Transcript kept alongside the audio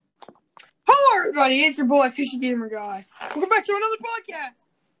everybody? It's your boy, Fishy Gamer Guy. Welcome back to another podcast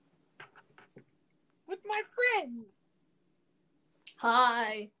with my friend.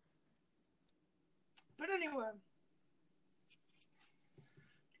 Hi. But anyway,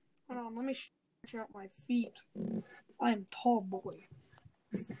 hold on, let me stretch out my feet. I am tall boy.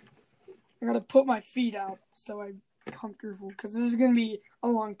 I gotta put my feet out so I'm comfortable because this is gonna be a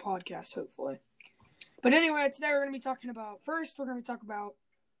long podcast, hopefully. But anyway, today we're gonna be talking about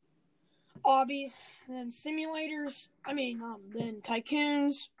obbies, then simulators. Then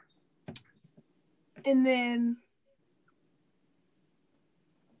tycoons, and then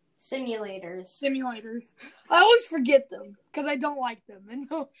simulators. I always forget them because I don't like them,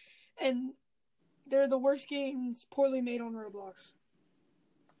 and they're the worst games poorly made on Roblox.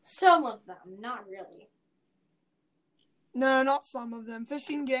 Some of them, not really. No, not some of them.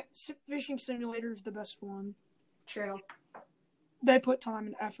 Fishing Simulator is the best one. True. They put time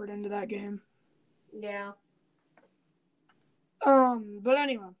and effort into that game. Yeah. But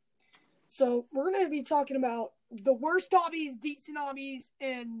anyway, so we're gonna be talking about the worst obbies, decent obbies,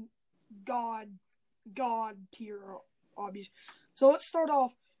 and God tier obbies. So let's start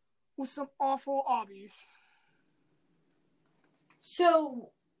off with some awful obbies.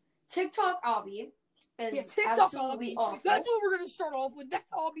 So, TikTok obby is absolutely awful. That's what we're gonna start off with. That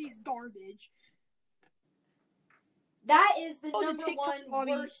obby is garbage. That is the number TikTok one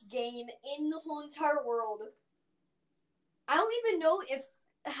worst game in the whole entire world. I don't even know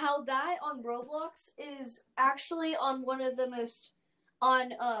how that on Roblox is actually on one of the most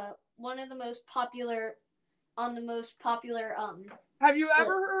popular. Have you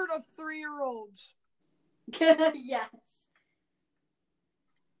ever heard of 3-year-olds? Yes.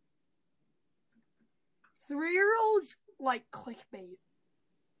 3-year-olds like clickbait.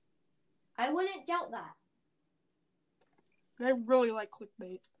 I wouldn't doubt that. They really like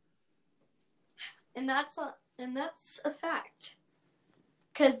clickbait. And that's a fact.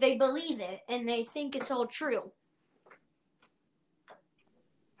 Because they believe it and they think it's all true.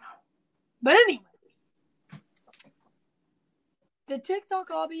 But anyway, the TikTok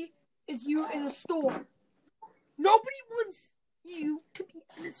obby is you in a store. Nobody wants you to be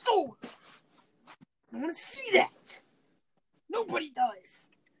in a store. I want to see that. Nobody does.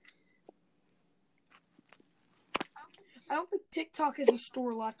 I don't think TikTok is a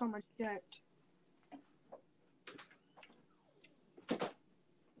store last time I checked.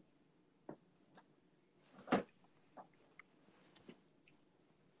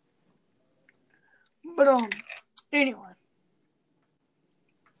 But, anyway.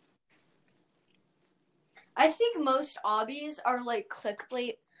 I think most obbies are like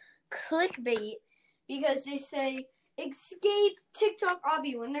clickbait because they say escape TikTok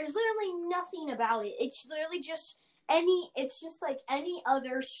obby when there's literally nothing about it. It's literally just like any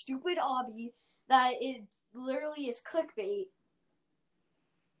other stupid obby that it literally is clickbait.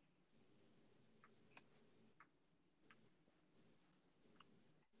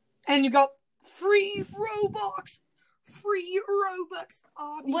 And you got free Robux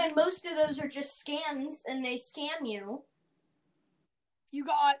obby. When most of those are just scams and they scam you. You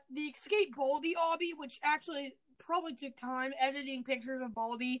got the Escape Baldi obby, which actually probably took time editing pictures of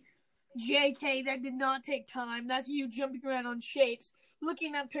Baldi. JK, that did not take time. That's you jumping around on shapes,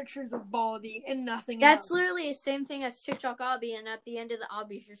 looking at pictures of Baldi and nothing else. That's literally the same thing as TikTok obby, and at the end of the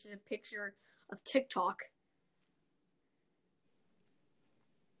obby is just a picture of TikTok.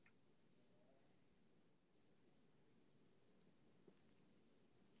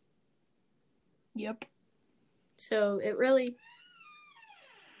 Yep. So it really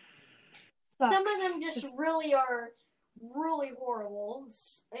sucks. Some of them just really are really horrible,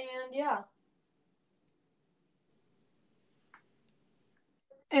 and yeah.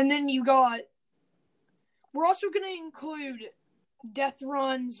 And then we're also going to include death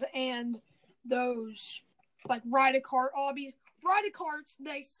runs and those, like, ride-a-cart obbies. Ride-a-carts,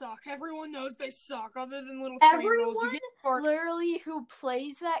 they suck. Everyone knows they suck, other than little 3-year-olds. Everyone literally who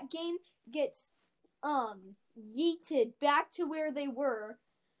plays that game gets yeeted back to where they were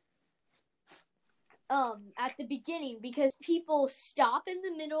at the beginning because people stop in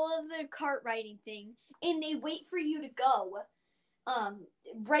the middle of the cart riding thing and they wait for you to go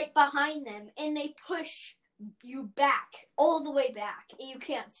right behind them and they push you back all the way back and you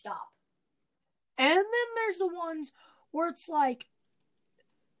can't stop. And then there's the ones where it's like,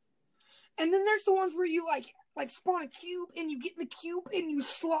 and then there's the ones where you like spawn a cube and you get in the cube and you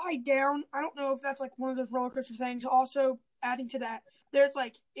slide down. I don't know if that's like one of those roller coaster things. Also, adding to that, there's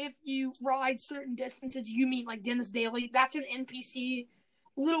like if you ride certain distances, you meet like Dennis Daly. That's an NPC.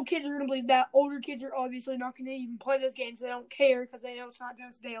 Little kids are gonna believe that. Older kids are obviously not gonna even play those games. They don't care because they know it's not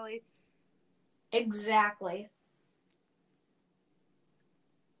Dennis Daly. Exactly.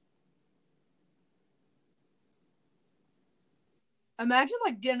 Imagine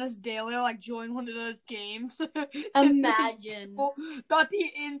like Dennis Daly like joined one of those games. Imagine. Thought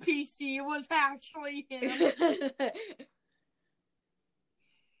the NPC was actually him.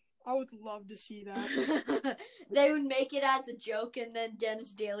 I would love to see that. They would make it as a joke, and then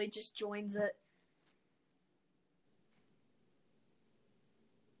Dennis Daly just joins it.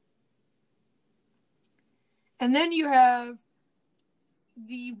 And then you have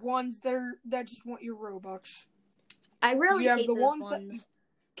the ones that just want your Robux. I really hate the those ones ones. that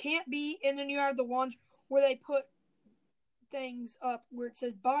can't be, and then you have the ones where they put things up where it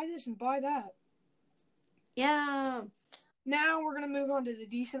says buy this and buy that. Yeah. Now we're gonna move on to the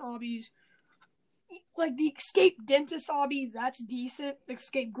decent hobbies. Like the Escape Dentist hobby, that's decent.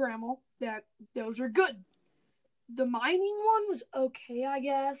 Escape Grandma, those are good. The mining one was okay, I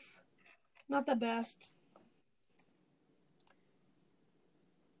guess. Not the best.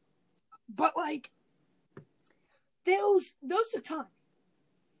 But like those took time.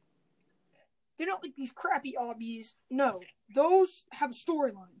 They're not like these crappy hobbies. No. Those have a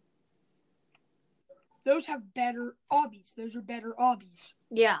storyline. Those have better hobbies. Those are better hobbies.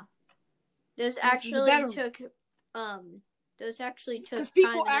 Yeah. Those actually took because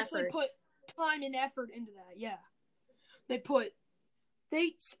people actually put time and effort into that. Yeah, they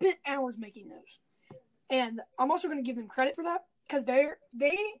spent hours making those, and I'm also going to give them credit for that because they're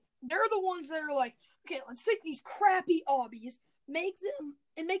the ones that are like, okay, let's take these crappy hobbies, make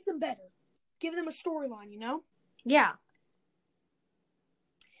them better, give them a storyline, you know? Yeah.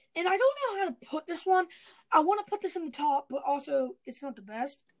 And I don't know how to put this one. I want to put this in the top, but also it's not the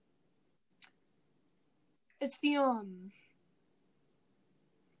best. It's the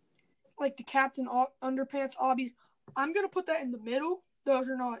like the Captain Underpants hobbies. I'm gonna put that in the middle. Those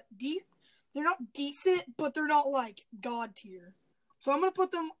are not they're not decent, but they're not like god tier. So I'm gonna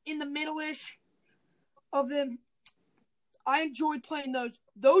put them in the middle-ish of them. I enjoyed playing those.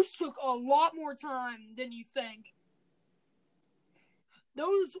 Those took a lot more time than you think.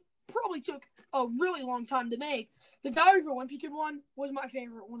 Those probably took a really long time to make. The Diary of a Wimpy Kid one was my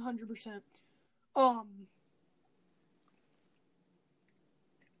favorite, 100%.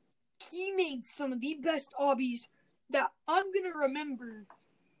 He made some of the best hobbies that I'm gonna remember.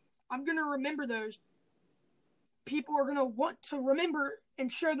 I'm gonna remember those. People are gonna want to remember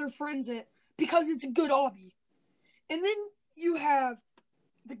and show their friends it because it's a good hobby. And then you have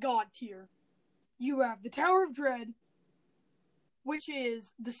the god tier. You have the Tower of Dread, which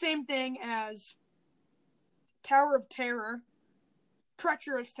is the same thing as Tower of Terror.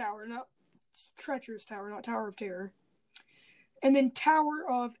 Treacherous Tower, not Tower of Terror. And then Tower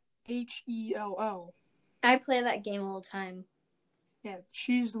of Hell. I play that game all the time. Yeah,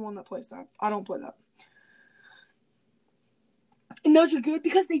 she's the one that plays that. I don't play that. And those are good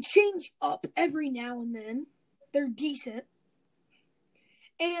because they change up every now and then. They're decent.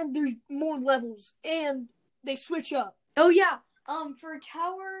 And there's more levels. And they switch up. Oh, yeah. For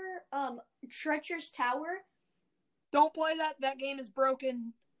Treacherous Tower. Don't play that. That game is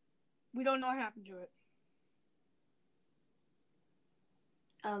broken. We don't know what happened to it.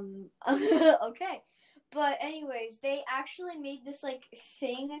 Okay. But anyways, they actually made this, like,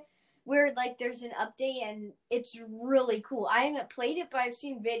 thing where, like, there's an update, and it's really cool. I haven't played it, but I've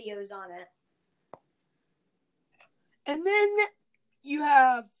seen videos on it. And then you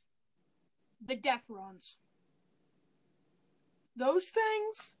have the death runs. Those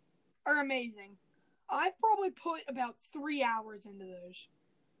things are amazing. I've probably put about 3 hours into those.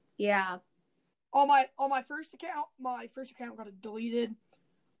 Yeah. On my first account got deleted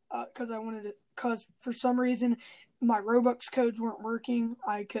because for some reason my Robux codes weren't working.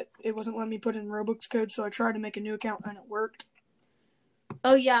 It wasn't letting me put in Robux codes, so I tried to make a new account and it worked.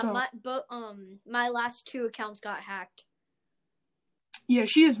 Oh yeah, my last 2 accounts got hacked. Yeah,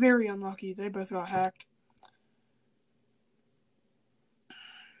 she is very unlucky. They both got hacked.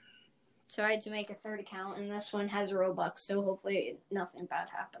 So I had to make a 3rd account, and this one has Robux, so hopefully nothing bad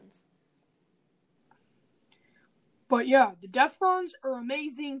happens. But yeah, the death runs are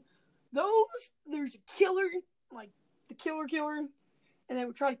amazing. There's a killer, like the killer, and they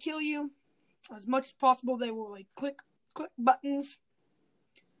will try to kill you as much as possible. They will like click buttons.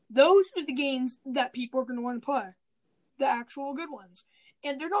 Those are the games that people are going to want to play. The actual good ones.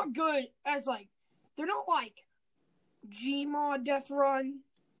 And they're not good as like, they're not like Gmod Death Run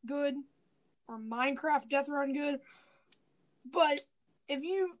good or Minecraft Death Run good. But if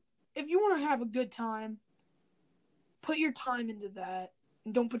you want to have a good time, put your time into that.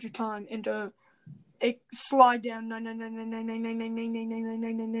 And don't put your time into a slide down 9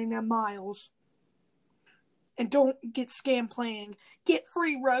 miles. And don't get scam playing. Get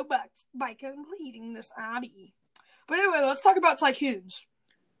free Robux by completing this obby. But anyway, let's talk about tycoons.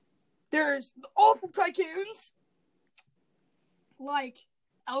 There's the awful tycoons, like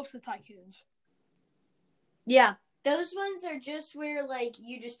Elsa tycoons. Yeah, those ones are just where, like,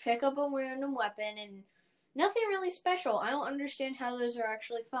 you just pick up a random weapon and nothing really special. I don't understand how those are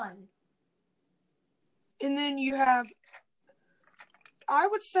actually fun. And then you have, I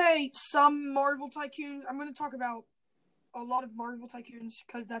would say, some Marvel tycoons. I'm going to talk about a lot of Marvel tycoons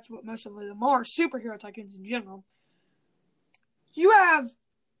because that's what most of them are. Superhero tycoons in general. You have,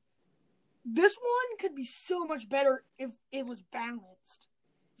 this one could be so much better if it was balanced.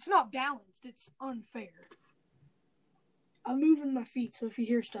 It's not balanced. It's unfair. I'm moving my feet, so if you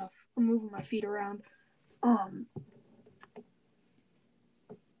hear stuff, I'm moving my feet around.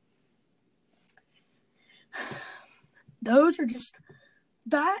 Those are just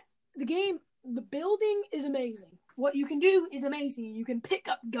that the game. The building is amazing. What you can do is amazing. You can pick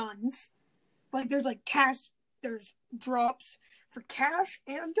up guns, like there's like cash. There's drops for cash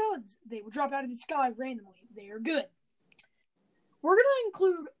and guns. They will drop out of the sky randomly. They are good. We're gonna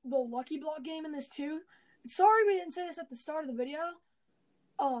include the Lucky Block game in this too. Sorry we didn't say this at the start of the video.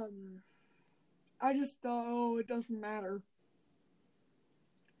 I just it doesn't matter.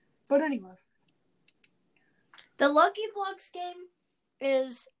 But anyway. The Lucky Blocks game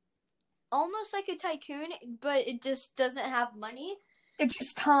is almost like a tycoon, but it just doesn't have money. It's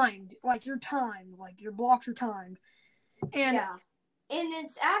just timed. Like, you're timed. Like, your blocks are timed. And yeah. And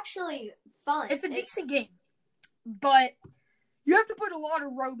it's actually fun. It's a decent game. But you have to put a lot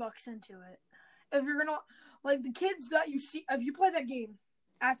of Robux into it. If you're gonna, like, the kids that you see, if you play that game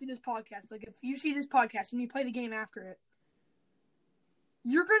after this podcast, like, if you see this podcast and you play the game after it,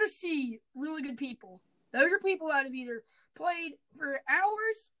 you're gonna see really good people. Those are people that have either played for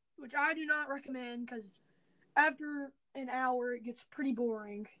hours, which I do not recommend, because after an hour, it gets pretty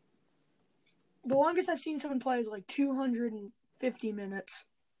boring. The longest I've seen someone play is like 250 minutes.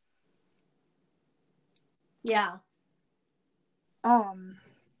 Yeah. And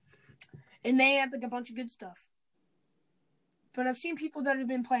they have like a bunch of good stuff. But I've seen people that have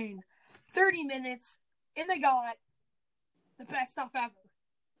been playing 30 minutes and they got the best stuff ever.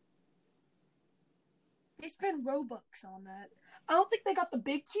 They spend Robux on that. I don't think they got the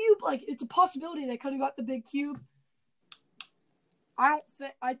big cube. Like, it's a possibility they could have got the big cube. I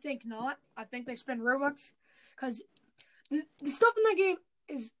think not. I think they spend Robux. Because the stuff in that game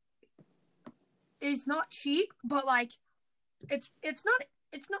is not cheap, but like it's not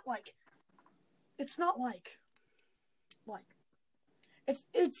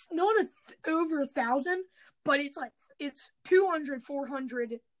over 1,000, but it's 200,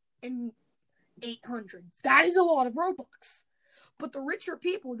 400, and 800. That is a lot of Robux. But the richer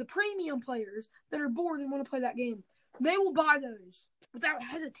people, the premium players that are bored and want to play that game, they will buy those without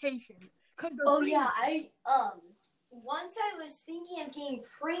hesitation. Yeah, once I was thinking of getting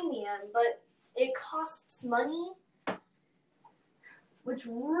premium, but it costs money, which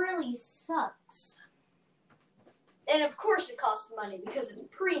really sucks. And of course it costs money because it's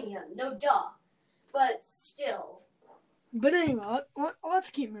premium, no duh. But still. But anyway, let's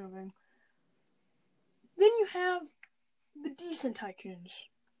keep moving. Then you have the decent tycoons.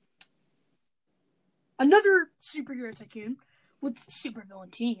 Another superhero tycoon with a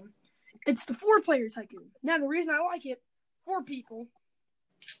supervillain team. It's the 4-player tycoon. Now, the reason I like it, 4 people.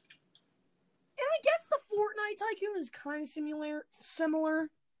 And I guess the Fortnite tycoon is kind of similar.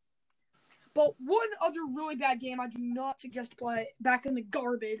 But one other really bad game I do not suggest to play, back in the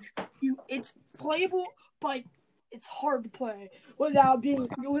garbage. It's playable, but it's hard to play without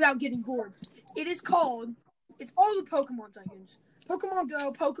getting bored. It's all the Pokemon tycoons. Pokemon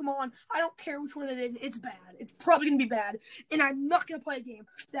Go, Pokemon, I don't care which one it is, it's bad. It's probably going to be bad. And I'm not going to play a game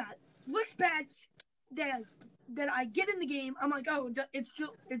that looks bad, that I get in the game, I'm like, oh, it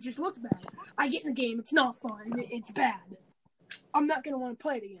just looks bad. I get in the game, it's not fun, it's bad. I'm not going to want to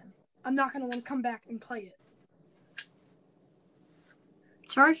play it again. I'm not going to want to come back and play it.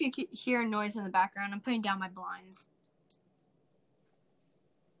 Sorry if you hear a noise in the background. I'm putting down my blinds.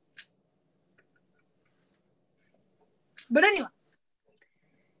 But anyway,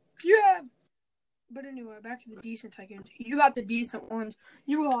 back to the decent tycoons. You got the decent ones.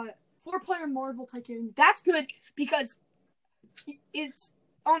 You got 4-player Marvel tycoon. That's good because it's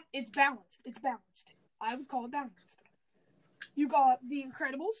balanced. It's balanced. I would call it balanced. You got the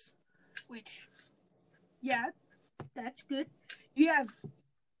Incredibles, which, yeah, that's good. You have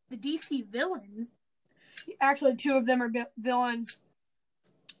the DC villains. Actually, 2 of them are villains.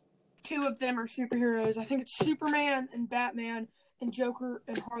 2 of them are superheroes. I think it's Superman and Batman and Joker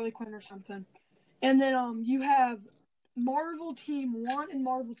and Harley Quinn or something. And then you have Marvel Team 1 and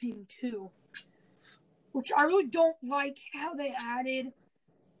Marvel Team 2. Which I really don't like how they added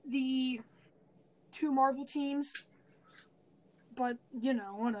the 2 Marvel teams. But,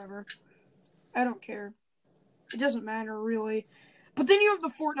 whatever. I don't care. It doesn't matter, really. But then you have the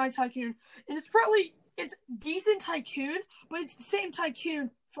Fortnite Tycoon. And it's decent Tycoon, but it's the same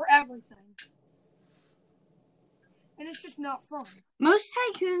Tycoon for everything. And it's just not fun. Most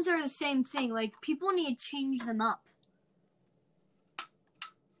Tycoons are the same thing. Like, people need to change them up.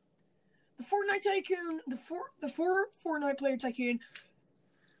 The Fortnite Tycoon, the four Fortnite player Tycoon,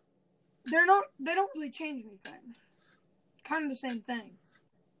 they don't really change anything. Kind of the same thing.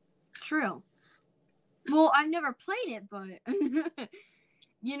 True. Well, I've never played it, but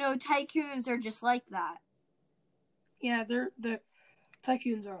Tycoons are just like that. Yeah, the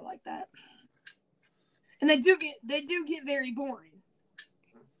Tycoons are like that. And they do get very boring.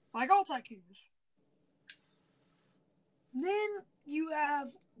 Like all Tycoons. Then you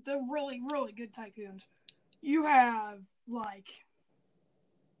have the really, really good Tycoons. You have,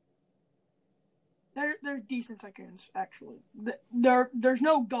 there's decent Tycoons, actually. There's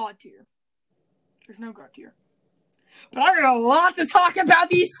no God tier. There's no God tier. But I got a lot to talk about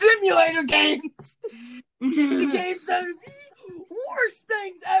these simulator games. The games that are the worst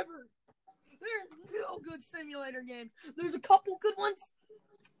things ever. There's no good simulator games. There's a couple good ones,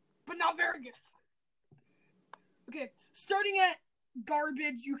 but not very good. Okay, starting at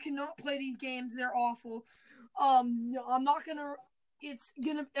garbage. You cannot play these games. They're awful. I'm not gonna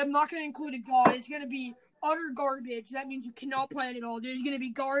include a god. It's gonna be utter garbage. That means you cannot play it at all. There's gonna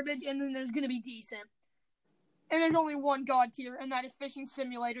be garbage, and then there's gonna be decent. And there's only one god tier, and that is Fishing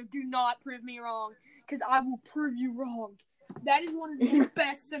Simulator. Do not prove me wrong, because I will prove you wrong. That is one of the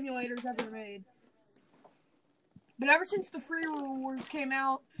best simulators ever made. But ever since the free rewards came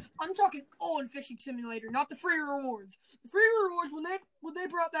out, I'm talking old Fishing Simulator, not the free rewards. The free rewards, when they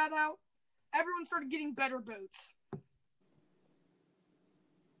brought that out, everyone started getting better boats.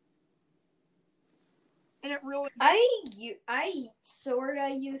 And it really... I sorta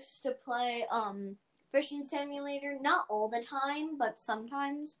used to play Fishing Simulator, not all the time, but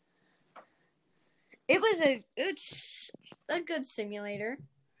sometimes. It's a good simulator.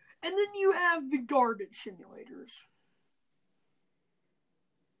 And then you have the garbage simulators.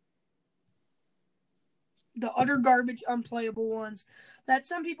 The utter garbage, unplayable ones that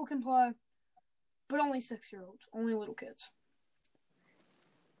some people can play, but only 6-year-olds, only little kids.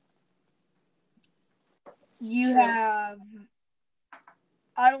 You have...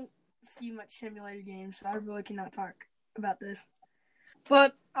 I don't see much simulator games, so I really cannot talk about this.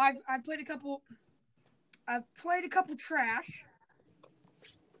 But I've played a couple trash.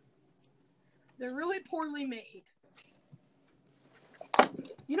 They're really poorly made.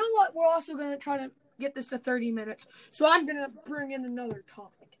 You know what? We're also going to try to get this to 30 minutes, so I'm going to bring in another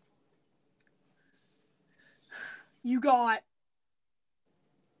topic. You got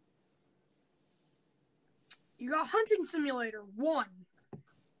Hunting Simulator 1.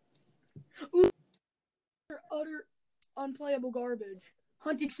 Utter unplayable garbage.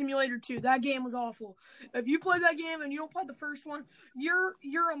 Hunting Simulator 2. That game was awful. If you play that game and you don't play the first one, you're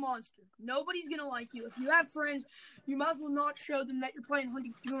a monster. Nobody's gonna like you. If you have friends, you might as well not show them that you're playing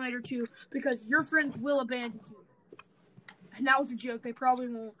Hunting Simulator 2 because your friends will abandon you. And that was a joke. They probably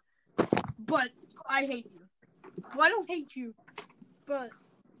won't. But I hate you. Well, I don't hate you, but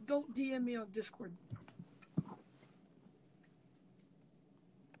don't DM me on Discord.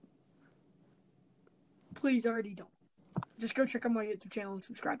 Please, already don't. Just go check out my YouTube channel and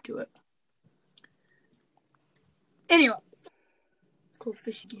subscribe to it. Anyway. Cool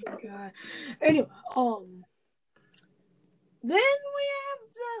fishy game guy. Anyway, then we have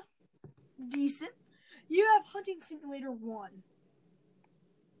the decent. You have Hunting Simulator 1.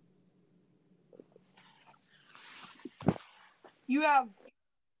 You have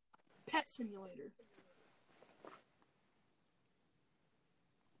Pet Simulator.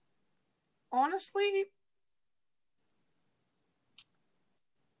 Honestly,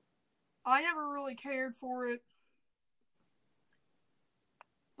 I never really cared for it.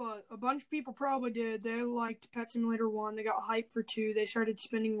 But a bunch of people probably did. They liked Pet Simulator 1. They got hyped for 2. They started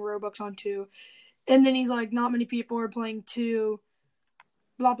spending Robux on 2. And then he's like, not many people are playing 2.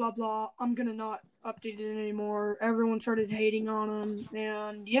 Blah, blah, blah. I'm going to not update it anymore. Everyone started hating on him.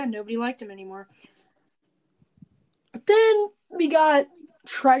 And yeah, nobody liked him anymore. But then we got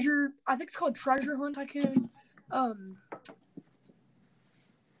Treasure. I think it's called Treasure Hunt Tycoon.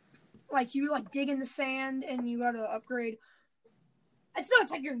 Like you dig in the sand and you gotta upgrade. It's not a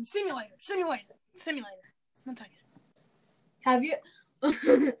Tycoon. Simulator. Not Tycoon.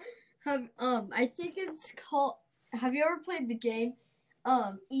 Have I think it's called. Have you ever played the game,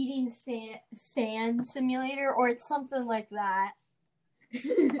 Eating Sand Simulator, or it's something like that?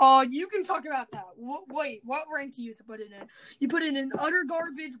 You can talk about that. Wait, what rank do you put it in? You put it in utter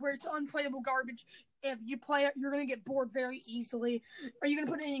garbage, where it's unplayable garbage. If you play it, you're gonna get bored very easily. Are you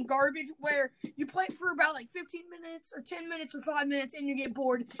gonna put it in garbage, where you play it for about like 15 minutes, or 10 minutes, or 5 minutes, and you get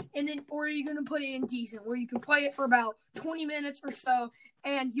bored? And then, or are you gonna put it in decent, where you can play it for about 20 minutes or so,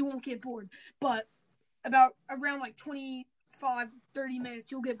 and you won't get bored? But around like 25, 30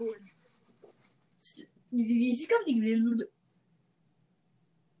 minutes, you'll get bored.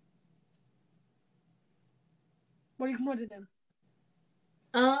 What do you put it in?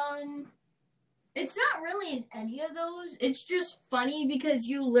 It's not really in any of those. It's just funny because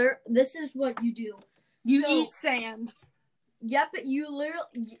you learn. This is what you do. You eat sand. Yep, but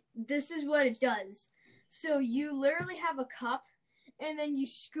this is what it does. So you literally have a cup, and then you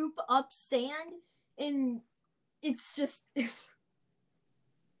scoop up sand, and it's just. It's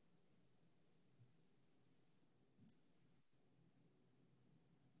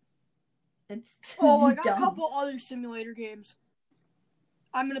I got a couple other simulator games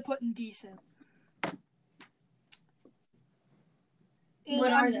I'm gonna put in decent. And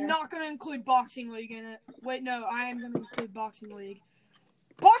what are they? I'm not gonna include Boxing League in it. Wait, no, I am gonna include Boxing League.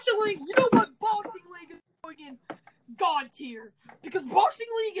 Boxing League, you know what? Boxing League is going in God tier, because Boxing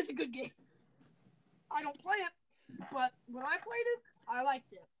League is a good game. I don't play it, but when I played it, I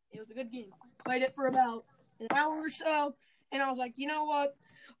liked it. It was a good game. I played it for about an hour or so, and I was like, you know what?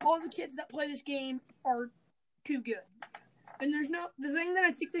 All the kids that play this game are too good. And the thing that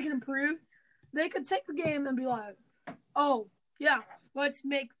I think they can improve, they could take the game and be like, oh, yeah, I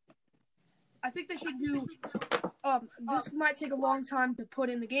think they should do, this might take a long time to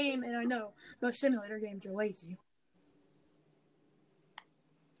put in the game, and I know most simulator games are lazy.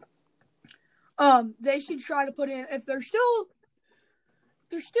 They should try to put in, if they're still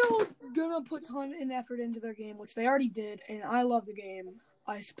gonna put time and effort into their game, which they already did, and I love the game.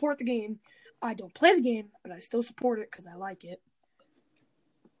 I support the game. I don't play the game, but I still support it because I like it.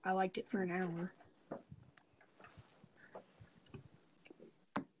 I liked it for an hour.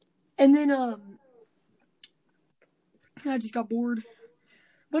 And then, I just got bored.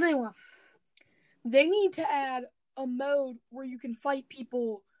 But anyway, they need to add a mode where you can fight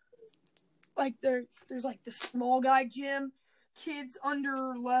people. Like, there's like the small guy gym. Kids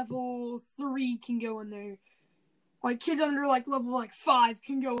under level 3 can go in there. Like, kids under, like, level, like, 5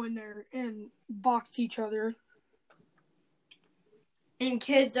 can go in there and box each other. And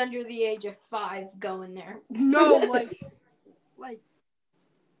kids under the age of 5 go in there. No, like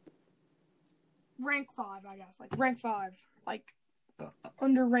rank 5, I guess. Like, rank 5. Like,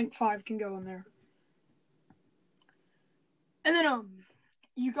 under rank 5 can go in there. And then,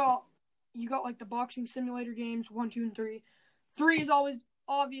 you got, like, the boxing simulator games, 1, 2, and 3. 3 is always,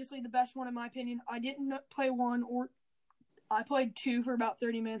 obviously, the best one, in my opinion. I didn't play 1, or I played 2 for about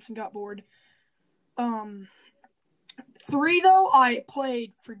 30 minutes and got bored. 3, though, I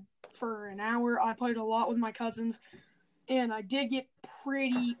played for an hour. I played a lot with my cousins, and I did get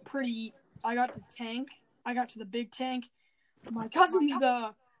pretty. I got the tank. I got to the big tank. My cousins,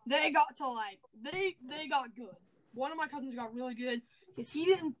 though, they got to, like, they got good. One of my cousins got really good because he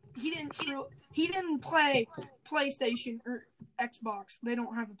didn't play PlayStation or Xbox. They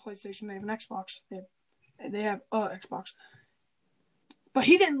don't have a PlayStation. They have an Xbox. They have Xbox. But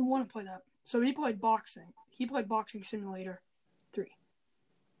he didn't want to play that, so he played boxing. He played Boxing Simulator 3.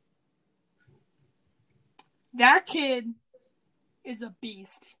 That kid is a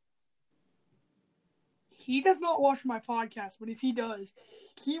beast. He does not watch my podcast, but if he does,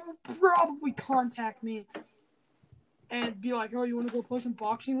 he will probably contact me and be like, oh, you want to go play some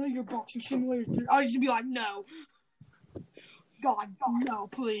Boxing League or Boxing Simulator 3? I should be like, no. God, no,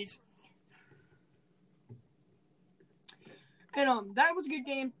 please. And that was a good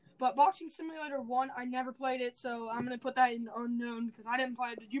game. But Boxing Simulator 1, I never played it, so I'm going to put that in unknown because I didn't play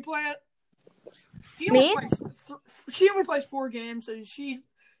it. Did you play it? Me? She only plays 4 games, so she's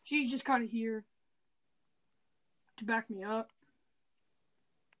just kind of here to back me up.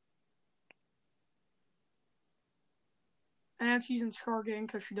 And she's in Scar Gang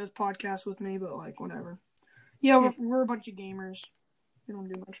because she does podcasts with me, but, like, whatever. Yeah, we're a bunch of gamers. We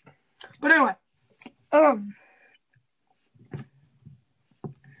don't do much. But anyway,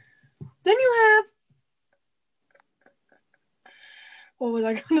 then you have, what was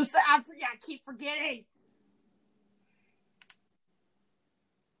I going to say? I keep forgetting.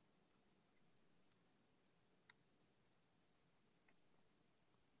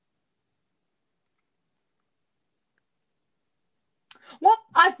 Well,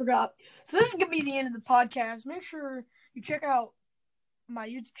 I forgot. So this is going to be the end of the podcast. Make sure you check out my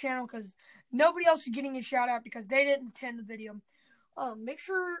YouTube channel because nobody else is getting a shout out because they didn't attend the video. Make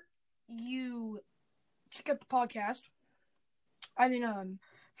sure you check out the podcast.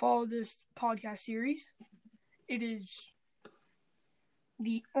 Follow this podcast series. It is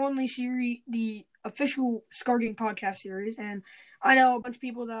the only series, the official Scarcast podcast series, and I know a bunch of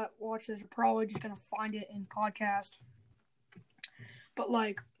people that watch this are probably just gonna find it in podcast. But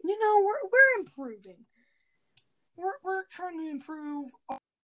we're improving. We're trying to improve our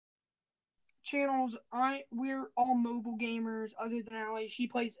channels. We're all mobile gamers. Other than Allie, she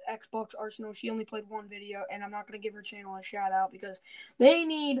plays Xbox Arsenal. She only played one video, and I'm not gonna give her channel a shout out because they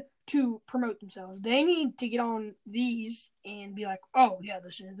need to promote themselves. They need to get on these and be like, oh yeah,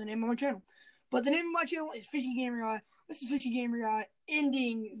 this is the name of my channel. But the name of my channel is Fishy Gamer Guy. This is Fishy Gamer Guy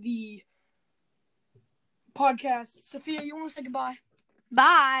ending the podcast. Sophia, you want to say goodbye?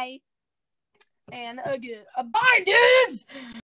 Bye. And again, bye, dudes!